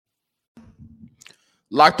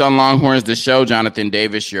Locked on Longhorns, the show. Jonathan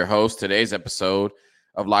Davis, your host. Today's episode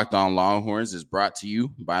of Locked on Longhorns is brought to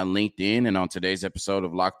you by LinkedIn. And on today's episode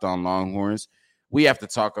of Locked on Longhorns, we have to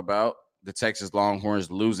talk about the Texas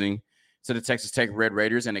Longhorns losing to the Texas Tech Red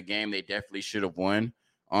Raiders in a game they definitely should have won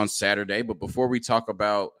on Saturday. But before we talk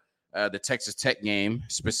about the Texas Tech game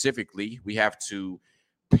specifically, we have to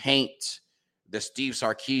paint the Steve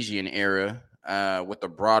Sarkisian era with a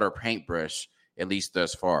broader paintbrush, at least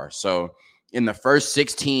thus far. So in the first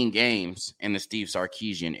 16 games in the Steve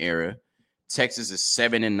Sarkisian era, Texas is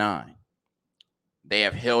 7-9. They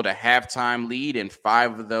have held a halftime lead in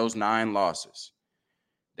 5 of those 9 losses.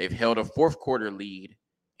 They've held a fourth quarter lead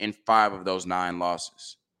in 5 of those 9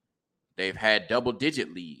 losses. They've had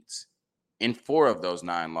double-digit leads in 4 of those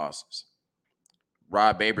 9 losses.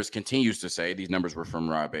 Rod Babers continues to say, these numbers were from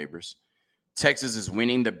Rod Babers, Texas is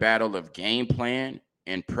winning the battle of game plan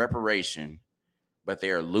and preparation, but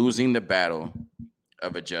they are losing the battle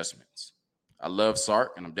of adjustments. I love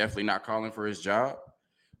Sark, and I'm definitely not calling for his job,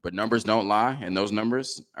 but numbers don't lie, and those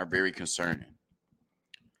numbers are very concerning.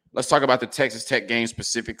 Let's talk about the Texas Tech game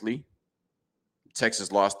specifically.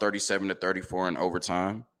 Texas lost 37-34 in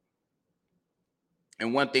overtime.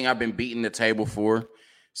 And one thing I've been beating the table for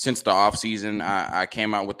since the offseason, I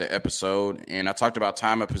came out with the episode, and I talked about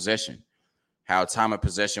time of possession, how time of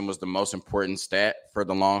possession was the most important stat for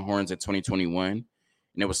the Longhorns in 2021.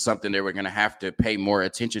 And it was something they were going to have to pay more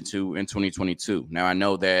attention to in 2022. Now, I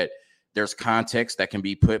know that there's context that can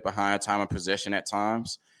be put behind time of possession at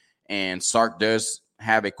times. And Sark does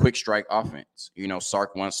have a quick strike offense. You know,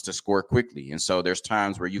 Sark wants to score quickly. And so there's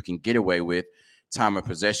times where you can get away with time of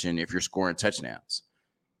possession if you're scoring touchdowns.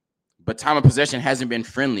 But time of possession hasn't been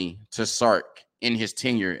friendly to Sark in his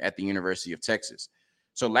tenure at the University of Texas.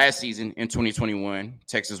 So last season in 2021,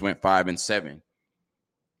 Texas went 5-7.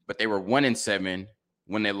 But they were 1-7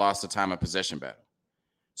 when they lost the time of possession battle.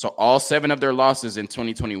 So all 7 of their losses in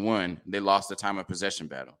 2021, they lost the time of possession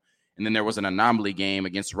battle. And then there was an anomaly game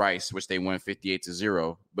against Rice, which they won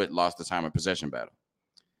 58-0, but lost the time of possession battle.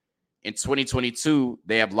 In 2022,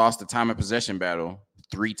 they have lost the time of possession battle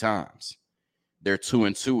 3 times. They're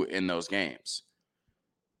 2-2 in those games.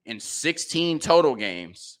 In 16 total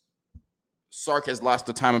games, Sark has lost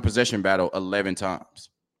the time of possession battle 11 times.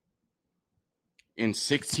 In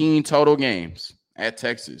 16 total games at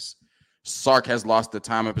Texas, Sark has lost the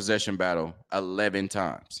time of possession battle 11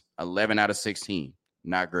 times. 11 out of 16.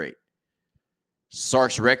 Not great.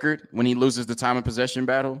 Sark's record when he loses the time of possession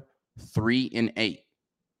battle, 3-8.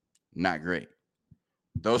 Not great.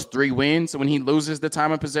 Those 3 wins when he loses the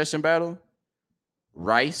time of possession battle,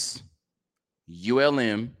 Rice,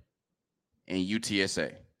 ULM, and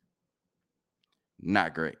UTSA.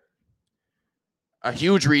 Not great. A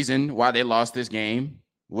huge reason why they lost this game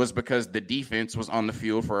was because the defense was on the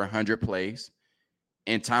field for 100 plays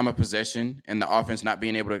and time of possession, and the offense not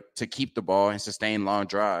being able to keep the ball and sustain long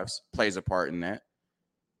drives plays a part in that.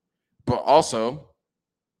 But also,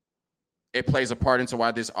 it plays a part into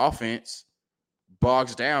why this offense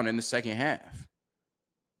bogs down in the second half.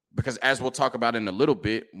 Because as we'll talk about in a little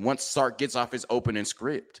bit, once Sark gets off his opening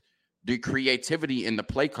script, the creativity in the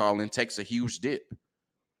play calling takes a huge dip.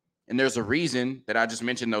 And there's a reason that I just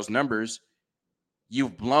mentioned those numbers.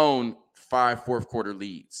 You've blown 5 fourth quarter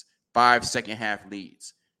leads, 5 second half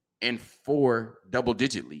leads, and 4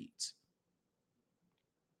 double-digit leads.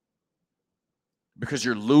 Because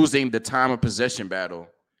you're losing the time of possession battle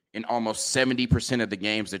in almost 70% of the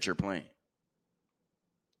games that you're playing.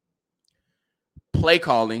 Play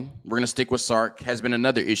calling, we're going to stick with Sark, has been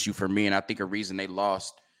another issue for me, and I think a reason they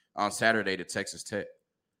lost on Saturday to Texas Tech.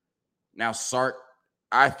 Now, Sark,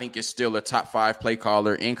 I think, is still a top 5 play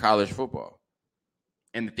caller in college football.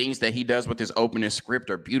 And the things that he does with his opening script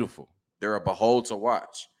are beautiful. They're a behold to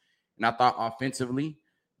watch. And I thought offensively,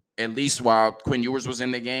 at least while Quinn Ewers was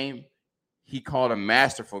in the game, he called a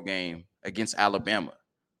masterful game against Alabama.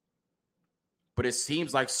 But it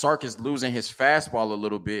seems like Sark is losing his fastball a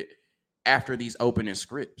little bit after these opening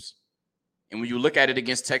scripts. And when you look at it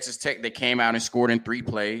against Texas Tech, they came out and scored in 3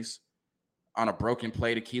 plays on a broken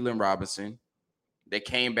play to Keelan Robinson. They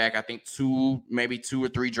came back, I think, 2 or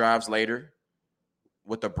 3 drives later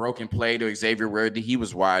with a broken play to Xavier Worthy. He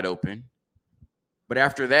was wide open. But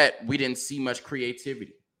after that, we didn't see much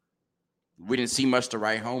creativity. We didn't see much to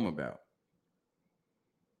write home about.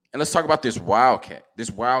 And let's talk about this Wildcat. This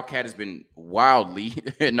Wildcat has been wildly,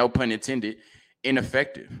 no pun intended,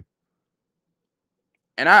 ineffective.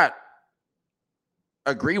 And I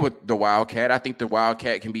agree with the Wildcat. I think the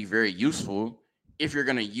Wildcat can be very useful if you're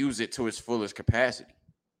going to use it to its fullest capacity.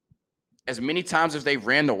 As many times as they've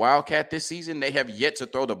ran the Wildcat this season, they have yet to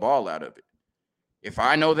throw the ball out of it. If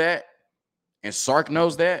I know that, and Sark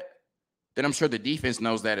knows that, then I'm sure the defense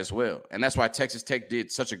knows that as well. And that's why Texas Tech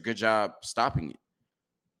did such a good job stopping it.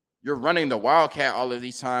 You're running the Wildcat all of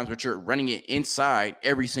these times, but you're running it inside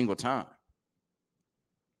every single time.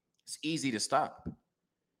 It's easy to stop.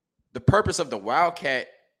 The purpose of the Wildcat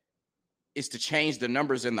is to change the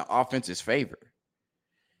numbers in the offense's favor.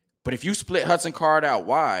 But if you split Hudson Card out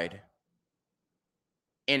wide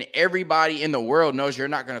and everybody in the world knows you're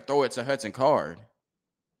not going to throw it to Hudson Card,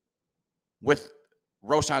 with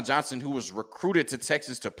Roschon Johnson, who was recruited to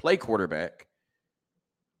Texas to play quarterback,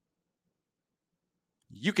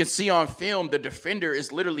 you can see on film the defender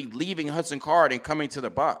is literally leaving Hudson Card and coming to the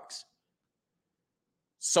box.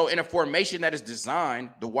 So in a formation that is designed,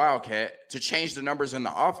 the Wildcat, to change the numbers in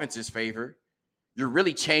the offense's favor, you're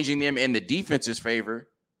really changing them in the defense's favor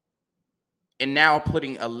and now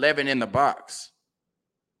putting 11 in the box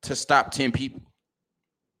to stop 10 people.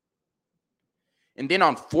 And then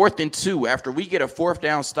on 4th and 2, after we get a 4th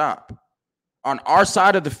down stop, on our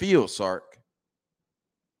side of the field, Sark,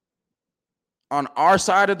 on our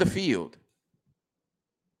side of the field,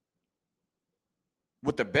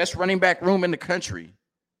 with the best running back room in the country,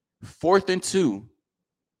 4th and 2,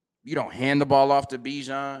 you don't hand the ball off to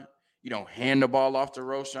Bijan. You don't hand the ball off to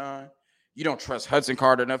Roschon. You don't trust Hudson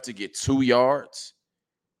Card enough to get 2 yards.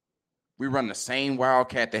 We run the same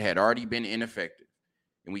Wildcat that had already been ineffective.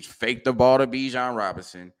 And we fake the ball to Bijan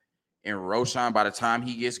Robinson. And Roschon, by the time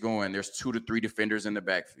he gets going, there's 2 to 3 defenders in the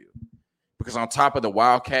backfield. Because on top of the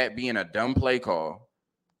Wildcat being a dumb play call,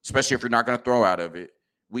 especially if you're not going to throw out of it,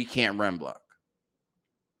 we can't run block.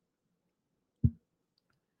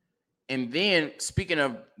 And then, speaking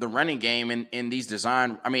of the running game in these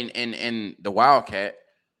design, in the Wildcat,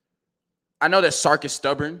 I know that Sark is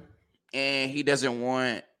stubborn and he doesn't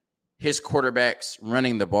want his quarterbacks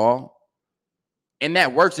running the ball. And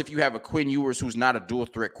that works if you have a Quinn Ewers who's not a dual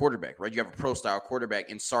threat quarterback, right? You have a pro-style quarterback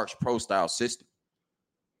in Sark's pro-style system.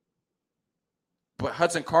 But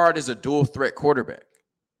Hudson Card is a dual threat quarterback.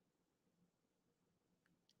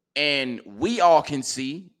 And we all can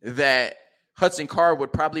see that Hudson Card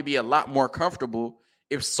would probably be a lot more comfortable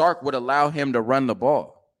if Sark would allow him to run the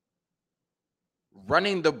ball.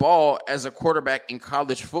 Running the ball as a quarterback in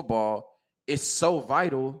college football is so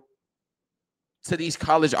vital to these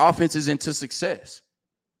college offenses and to success.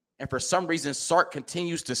 And for some reason, Sark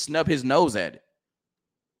continues to snub his nose at it.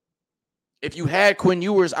 If you had Quinn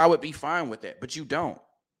Ewers, I would be fine with that, but you don't.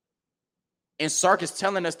 And Sark is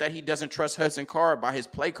telling us that he doesn't trust Hudson Card by his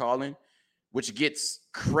play calling, which gets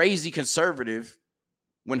crazy conservative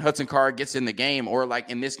when Hudson Card gets in the game, or like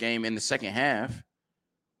in this game in the second half.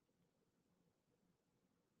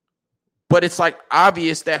 But it's like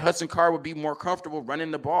obvious that Hudson Card would be more comfortable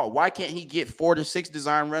running the ball. Why can't he get 4 to 6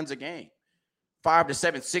 design runs a game? 5 to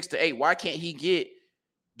 7, 6 to 8. Why can't he get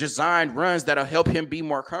designed runs that'll help him be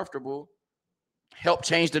more comfortable, help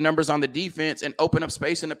change the numbers on the defense, and open up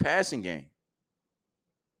space in the passing game?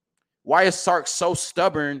 Why is Sark so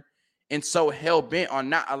stubborn and so hell-bent on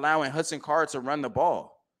not allowing Hudson Card to run the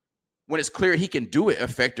ball when it's clear he can do it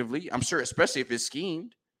effectively? I'm sure, especially if it's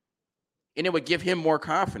schemed. And it would give him more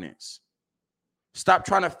confidence. Stop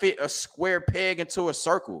trying to fit a square peg into a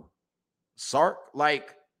circle, Sark,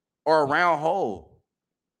 or a round hole.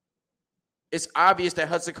 It's obvious that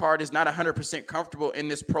Hudson Card is not 100% comfortable in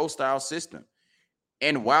this pro-style system.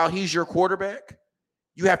 And while he's your quarterback,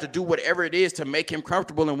 you have to do whatever it is to make him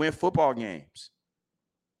comfortable and win football games.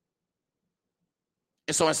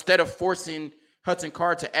 And so instead of forcing Hudson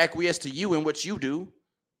Card to acquiesce to you in what you do,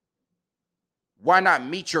 why not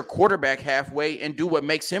meet your quarterback halfway and do what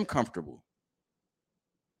makes him comfortable?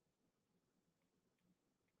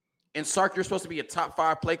 And Sark, you're supposed to be a top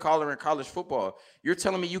 5 play caller in college football. You're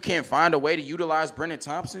telling me you can't find a way to utilize Brennan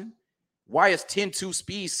Thompson? Why is 10-2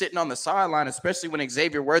 speed sitting on the sideline, especially when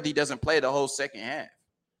Xavier Worthy doesn't play the whole second half?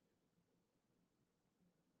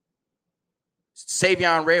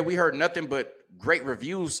 Savion Red, we heard nothing but great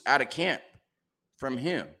reviews out of camp from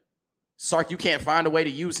him. Sark, you can't find a way to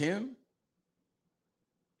use him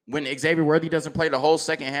when Xavier Worthy doesn't play the whole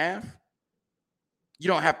second half? You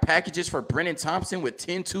don't have packages for Brennan Thompson with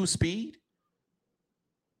 10-2 speed?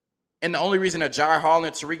 And the only reason Ajay Hall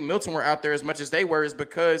and Tariq Milton were out there as much as they were is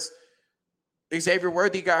because Xavier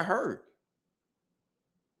Worthy got hurt.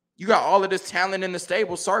 You got all of this talent in the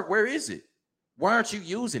stable. Sark, where is it? Why aren't you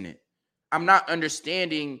using it? I'm not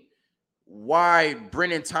understanding why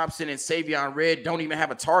Brennan Thompson and Savion Red don't even have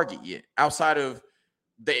a target yet outside of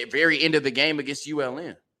the very end of the game against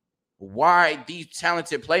ULM. Why these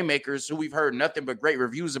talented playmakers who we've heard nothing but great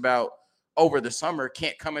reviews about over the summer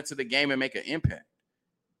can't come into the game and make an impact.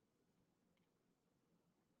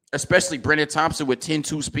 Especially Brennan Thompson with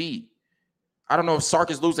 10-2 speed. I don't know if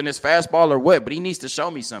Sark is losing his fastball or what, but he needs to show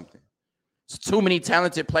me something. It's too many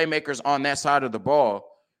talented playmakers on that side of the ball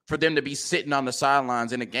for them to be sitting on the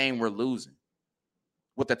sidelines in a game we're losing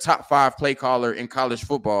with the top 5 play caller in college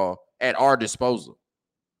football at our disposal.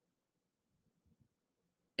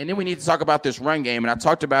 And then we need to talk about this run game. And I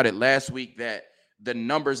talked about it last week that the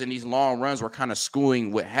numbers in these long runs were kind of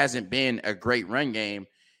skewing what hasn't been a great run game.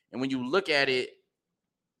 And when you look at it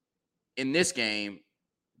in this game,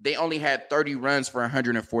 they only had 30 runs for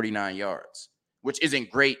 149 yards, which isn't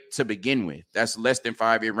great to begin with. That's less than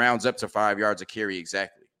 5. It rounds up to 5 yards a carry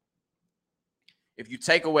exactly. If you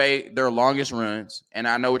take away their longest runs, and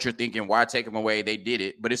I know what you're thinking, why take them away? They did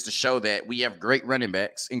it, but it's to show that we have great running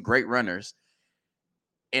backs and great runners.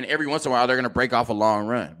 And every once in a while, they're going to break off a long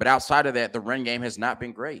run. But outside of that, the run game has not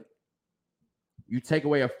been great. You take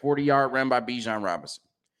away a 40-yard run by Bijan Robinson.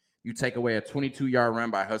 You take away a 22-yard run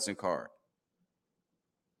by Hudson Card.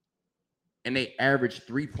 And they averaged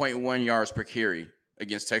 3.1 yards per carry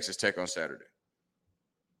against Texas Tech on Saturday.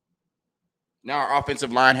 Now, our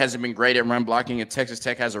offensive line hasn't been great at run blocking, and Texas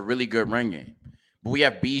Tech has a really good run game. But we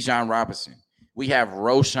have Bijan Robinson. We have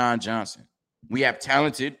Roschon Johnson. We have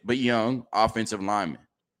talented but young offensive linemen.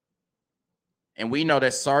 And we know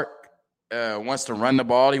that Sark wants to run the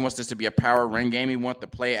ball. He wants this to be a power run game. He wants the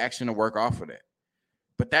play action to work off of that.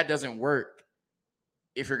 But that doesn't work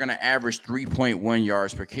if you're going to average 3.1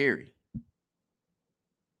 yards per carry.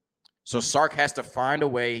 So Sark has to find a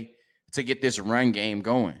way to get this run game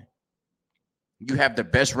going. You have the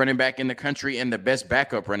best running back in the country and the best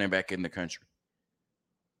backup running back in the country.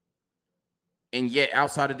 And yet,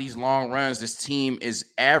 outside of these long runs, this team is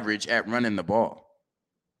average at running the ball.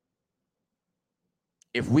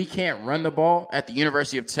 If we can't run the ball at the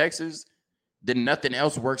University of Texas, then nothing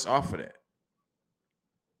else works off of that.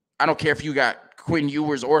 I don't care if you got Quinn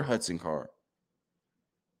Ewers or Hudson Card.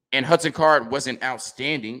 And Hudson Card wasn't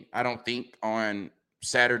outstanding, I don't think, on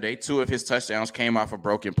Saturday. 2 of his touchdowns came off of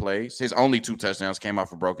broken plays. His only 2 touchdowns came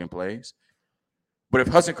off of broken plays. But if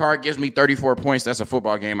Hudson Card gives me 34 points, that's a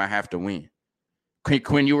football game I have to win.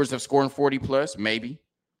 Quinn Ewers have scored 40 plus? Maybe.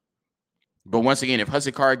 But once again, if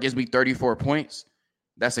Hudson Card gives me 34 points,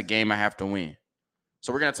 that's a game I have to win.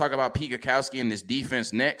 So we're going to talk about Pete Kwiatkowski and this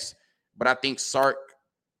defense next. But I think Sark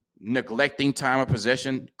neglecting time of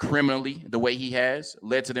possession criminally the way he has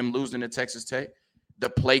led to them losing to Texas Tech. The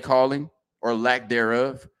play calling or lack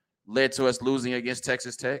thereof led to us losing against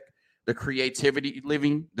Texas Tech. The creativity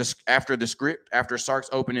living after the script, after Sark's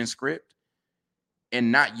opening script,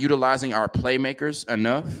 and not utilizing our playmakers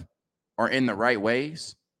enough or in the right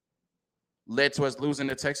ways led to us losing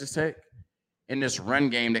to Texas Tech. In this run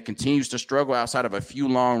game that continues to struggle outside of a few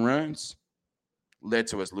long runs led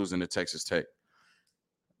to us losing to Texas Tech.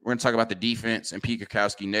 We're going to talk about the defense and Pete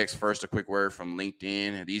Kwiatkowski next. First, a quick word from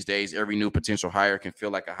LinkedIn. These days, every new potential hire can feel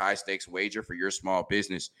like a high-stakes wager for your small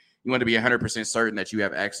business. You want to be 100% certain that you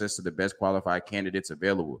have access to the best qualified candidates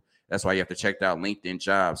available. That's why you have to check out LinkedIn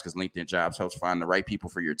Jobs, because LinkedIn Jobs helps find the right people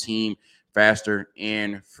for your team faster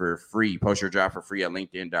and for free. Post your job for free at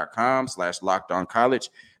linkedin.com/lockedoncollege.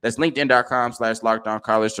 That's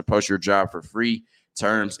linkedin.com/lockedoncollege to post your job for free.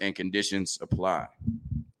 Terms and conditions apply.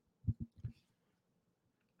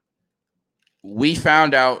 We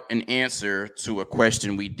found out an answer to a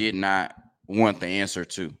question we did not want the answer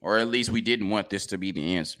to, or at least we didn't want this to be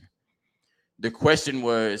the answer. The question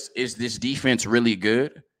was, is this defense really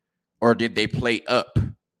good, or did they play up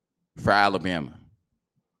for Alabama?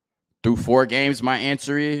 Through 4 games, my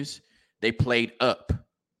answer is they played up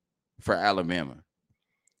for Alabama.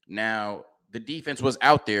 Now, the defense was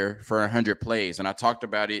out there for 100 plays, and I talked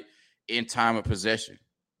about it in time of possession.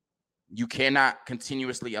 You cannot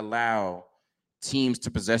continuously allow teams to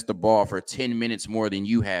possess the ball for 10 minutes more than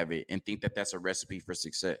you have it and think that that's a recipe for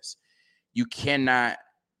success. You cannot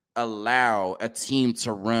allow a team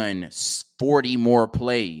to run 40 more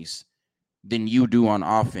plays than you do on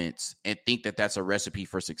offense and think that that's a recipe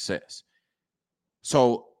for success.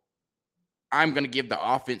 So I'm going to give the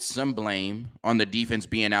offense some blame on the defense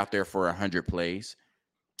being out there for 100 plays.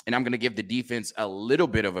 And I'm going to give the defense a little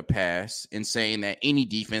bit of a pass in saying that any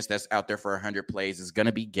defense that's out there for 100 plays is going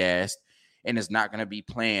to be gassed and is not going to be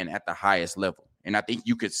playing at the highest level. And I think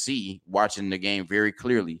you could see, watching the game very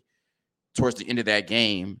clearly, towards the end of that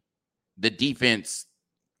game, the defense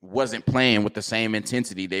wasn't playing with the same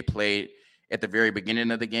intensity they played at the very beginning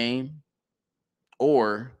of the game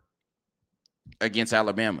or against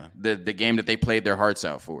Alabama, the game that they played their hearts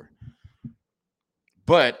out for.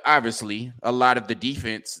 But obviously, a lot of the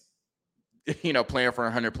defense, playing for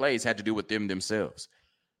 100 plays had to do with them themselves.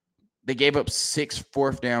 They gave up 6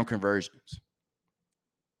 fourth down conversions.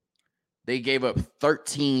 They gave up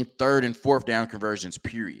 13 third and fourth down conversions,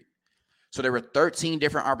 period. So there were 13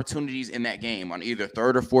 different opportunities in that game on either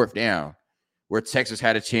third or fourth down where Texas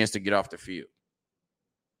had a chance to get off the field.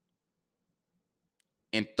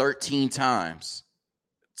 And 13 times,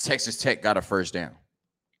 Texas Tech got a first down.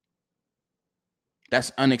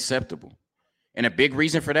 That's unacceptable. And a big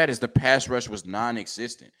reason for that is the pass rush was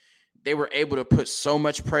non-existent. They were able to put so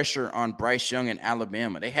much pressure on Bryce Young in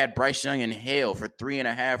Alabama. They had Bryce Young in hell for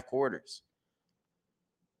 3.5 quarters.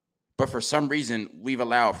 But for some reason, we've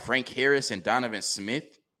allowed Frank Harris and Donovan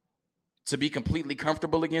Smith to be completely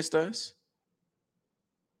comfortable against us.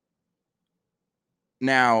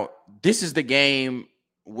 Now, this is the game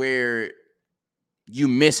where you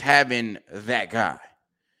miss having that guy.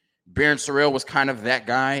 Barron Sorrell was kind of that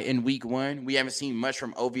guy in week 1. We haven't seen much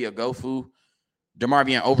from Ovie Oghoufo.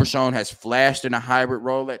 DeMarvion Overshown has flashed in a hybrid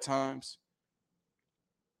role at times.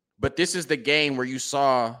 But this is the game where you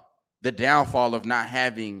saw the downfall of not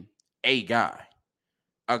having a guy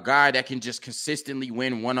that can just consistently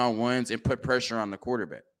win one-on-ones and put pressure on the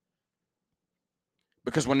quarterback.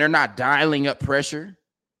 Because when they're not dialing up pressure,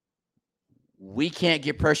 we can't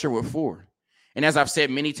get pressure with 4. And as I've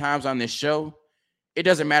said many times on this show, it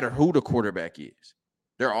doesn't matter who the quarterback is.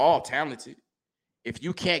 They're all talented. If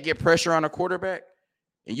you can't get pressure on a quarterback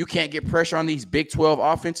and you can't get pressure on these Big 12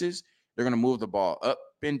 offenses, they're going to move the ball up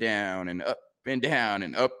and down and up and down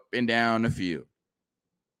and up and down the field.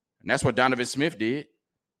 And that's what Donovan Smith did.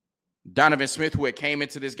 Donovan Smith, who had came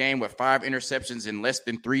into this game with 5 interceptions in less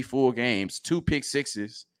than 3 full games, 2 pick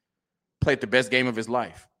sixes, played the best game of his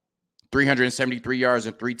life. 373 yards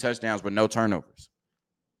and 3 touchdowns with no turnovers.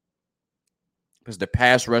 Because the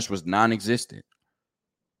pass rush was non-existent.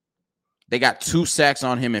 They got 2 sacks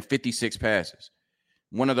on him and 56 passes.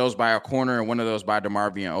 One of those by a corner and one of those by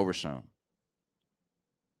DeMarvion Overshown.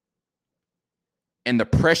 And the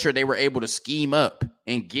pressure they were able to scheme up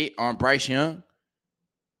and get on Bryce Young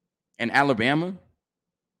and Alabama,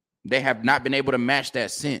 they have not been able to match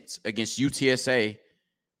that since against UTSA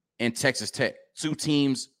and Texas Tech. 2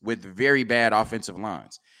 teams with very bad offensive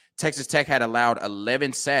lines. Texas Tech had allowed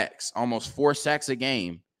 11 sacks, almost 4 sacks a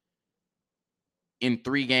game in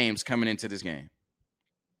 3 games coming into this game.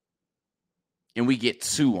 And we get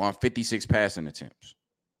 2 on 56 passing attempts.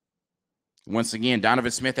 Once again,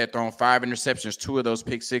 Donovan Smith had thrown 5 interceptions, 2 of those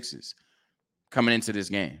pick sixes coming into this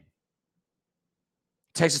game.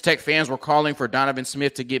 Texas Tech fans were calling for Donovan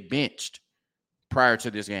Smith to get benched prior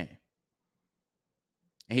to this game.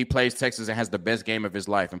 And he plays Texas and has the best game of his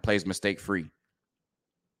life and plays mistake-free.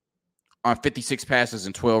 On 56 passes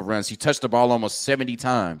and 12 runs, he touched the ball almost 70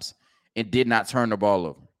 times and did not turn the ball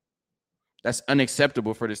over. That's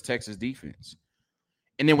unacceptable for this Texas defense.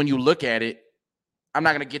 And then when you look at it, I'm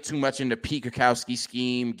not going to get too much into Pete Kwiatkowski's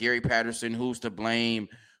scheme, Gary Patterson, who's to blame,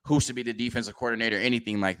 who should be the defensive coordinator,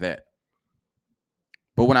 anything like that.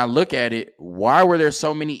 But when I look at it, why were there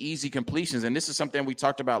so many easy completions? And this is something we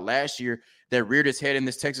talked about last year that reared its head in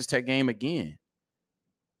this Texas Tech game again.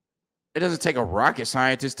 It doesn't take a rocket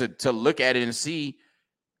scientist to look at it and see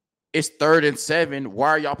it's 3rd and 7. Why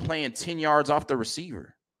are y'all playing 10 yards off the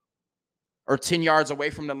receiver or 10 yards away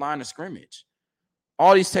from the line of scrimmage?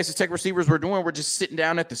 All these Texas Tech receivers were doing were just sitting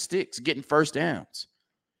down at the sticks, getting first downs.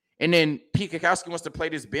 And then Pete Kwiatkowski wants to play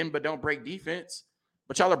this bend but don't break defense,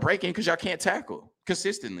 but y'all are breaking because y'all can't tackle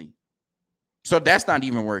consistently. So that's not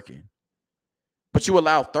even working. But you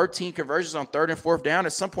allow 13 conversions on 3rd and 4th down.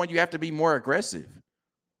 At some point, you have to be more aggressive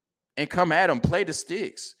and come at them, play the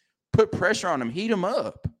sticks, put pressure on them, heat them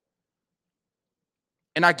up.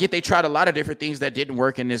 And I get they tried a lot of different things that didn't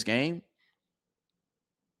work in this game.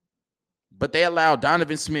 But they allowed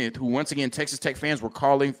Donovan Smith, who once again Texas Tech fans were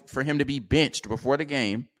calling for him to be benched before the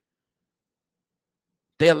game.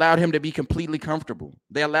 They allowed him to be completely comfortable.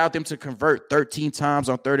 They allowed them to convert 13 times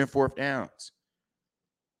on 3rd and 4th downs.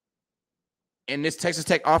 And this Texas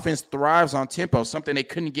Tech offense thrives on tempo, something they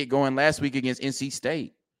couldn't get going last week against NC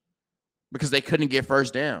State because they couldn't get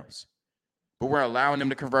first downs. But we're allowing them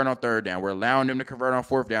to convert on 3rd down. We're allowing them to convert on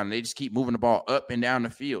 4th down. And they just keep moving the ball up and down the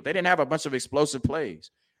field. They didn't have a bunch of explosive plays.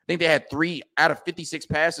 I think they had 3 out of 56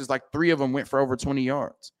 passes, like 3 of them went for over 20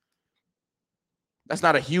 yards. That's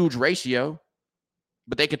not a huge ratio,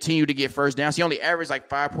 but they continue to get first downs. He only averaged like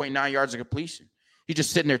 5.9 yards of completion. He's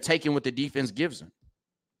just sitting there taking what the defense gives him.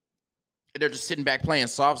 They're just sitting back playing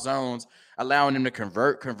soft zones, allowing them to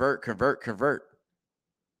convert.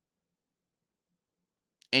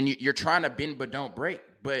 And you're trying to bend but don't break.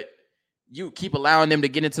 But you keep allowing them to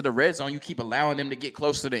get into the red zone. You keep allowing them to get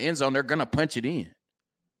close to the end zone. They're going to punch it in,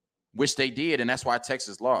 which they did, and that's why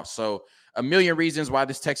Texas lost. So a million reasons why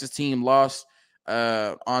this Texas team lost.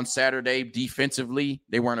 on Saturday. Defensively,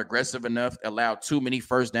 they weren't aggressive enough, allowed too many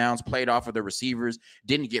first downs, played off of the receivers,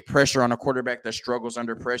 didn't get pressure on a quarterback that struggles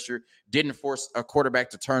under pressure, didn't force a quarterback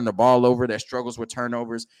to turn the ball over that struggles with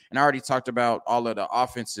turnovers. And I already talked about all of the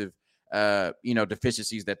offensive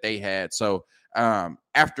deficiencies that they had. So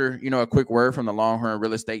after, a quick word from the Longhorn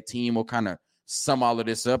Real Estate team, we'll kind of sum all of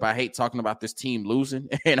this up. I hate talking about this team losing,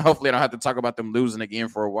 and hopefully I don't have to talk about them losing again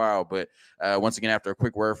for a while. But once again, after a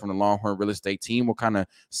quick word from the Longhorn Real Estate team, we'll kind of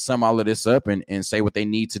sum all of this up and say what they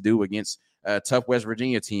need to do against a tough West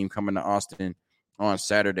Virginia team coming to Austin on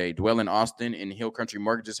Saturday. Dwell in Austin and Hill Country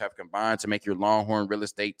Mortgages have combined to make your Longhorn Real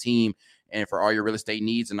Estate team. And for all your real estate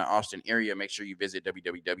needs in the Austin area, make sure you visit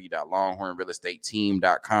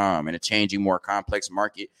www.longhornrealestateteam.com. In a changing, more complex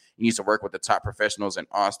market, you need to work with the top professionals in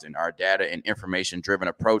Austin. Our data and information-driven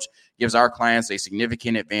approach gives our clients a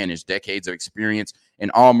significant advantage. Decades of experience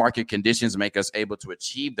in all market conditions make us able to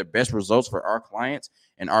achieve the best results for our clients,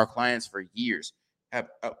 and our clients for years have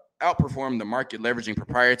outperformed the market, leveraging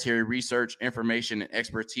proprietary research, information, and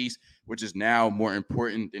expertise, which is now more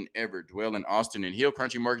important than ever. Dwell in Austin and Hill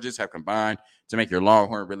Country Mortgages have combined to make your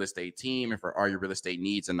Longhorn Real Estate team. And for all your real estate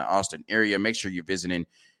needs in the Austin area, make sure you're visiting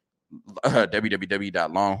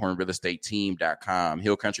www.longhornrealestateteam.com.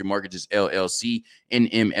 Hill Country Mortgages, LLC,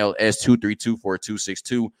 NMLS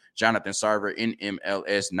 2324262. Jonathan Sarver,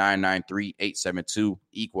 NMLS 993872.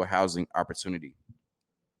 Equal housing opportunity.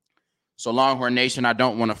 So, Longhorn Nation, I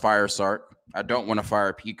don't want to fire Sark. I don't want to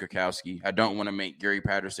fire Pete Kwiatkowski. I don't want to make Gary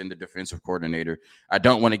Patterson the defensive coordinator. I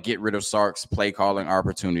don't want to get rid of Sark's play calling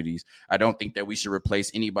opportunities. I don't think that we should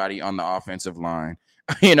replace anybody on the offensive line.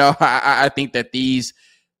 I think that these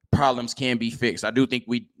problems can be fixed. I do think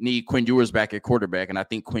we need Quinn Ewers back at quarterback, and I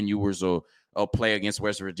think Quinn Ewers will play against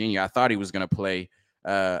West Virginia. I thought he was going to play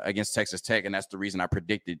against Texas Tech, and that's the reason I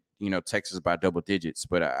predicted, Texas by double digits.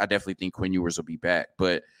 But I definitely think Quinn Ewers will be back.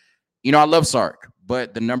 But I love Sark,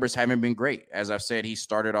 but the numbers haven't been great. As I've said, he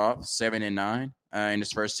started off 7-9 in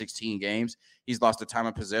his first 16 games. He's lost a time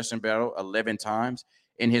of possession battle 11 times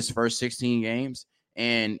in his first 16 games,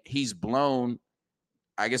 and he's blown,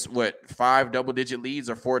 5 double-digit leads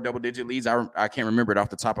or 4 double-digit leads. I can't remember it off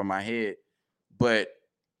the top of my head, but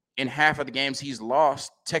in half of the games he's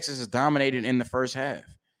lost, Texas has dominated in the first half.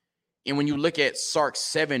 And when you look at Sark's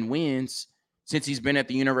 7 wins since he's been at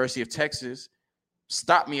the University of Texas,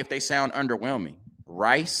 stop me if they sound underwhelming.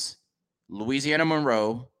 Rice, Louisiana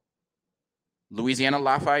Monroe, Louisiana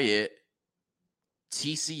Lafayette,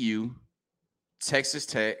 TCU, Texas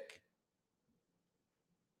Tech,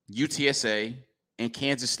 UTSA, and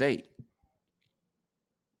Kansas State.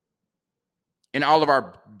 In all of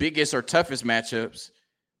our biggest or toughest matchups,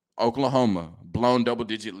 Oklahoma, blown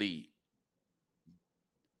double-digit lead.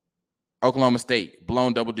 Oklahoma State,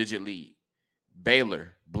 blown double-digit lead.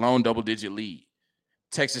 Baylor, blown double-digit lead.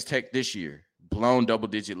 Texas Tech this year, blown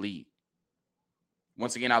double-digit lead.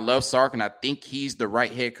 Once again, I love Sark, and I think he's the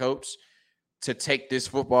right head coach to take this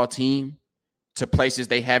football team to places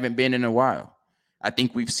they haven't been in a while. I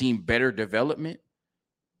think we've seen better development,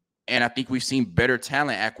 and I think we've seen better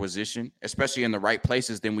talent acquisition, especially in the right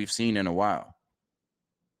places, than we've seen in a while.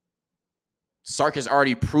 Sark has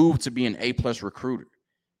already proved to be an A-plus recruiter.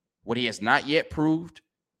 What he has not yet proved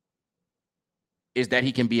is that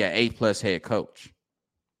he can be an A-plus head coach.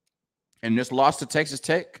 And this loss to Texas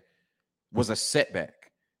Tech was a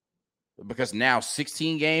setback because now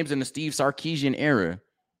 16 games in the Steve Sarkisian era,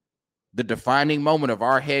 the defining moment of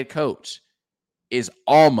our head coach is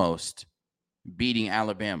almost beating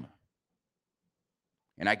Alabama.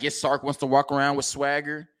 And I guess Sark wants to walk around with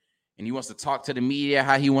swagger, and he wants to talk to the media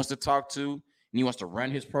how he wants to talk to, and he wants to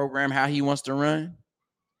run his program how he wants to run,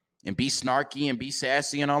 and be snarky and be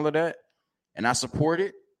sassy and all of that. And I support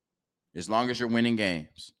it as long as you're winning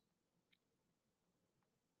games.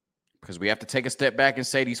 Because we have to take a step back and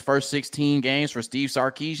say these first 16 games for Steve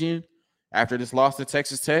Sarkisian after this loss to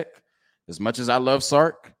Texas Tech, as much as I love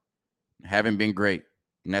Sark, haven't been great.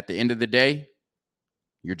 And at the end of the day,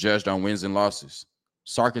 you're judged on wins and losses.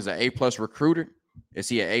 Sark is an A-plus recruiter. Is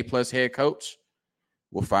he an A-plus head coach?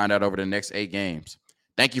 We'll find out over the next 8 games.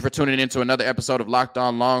 Thank you for tuning in to another episode of Locked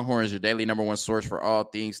On Longhorns, your daily number one source for all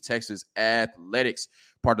things Texas athletics,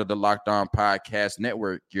 part of the Locked On Podcast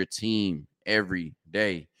Network, your team every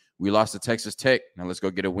day. We lost to Texas Tech. Now let's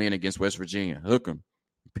go get a win against West Virginia. Hook 'em.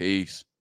 Peace.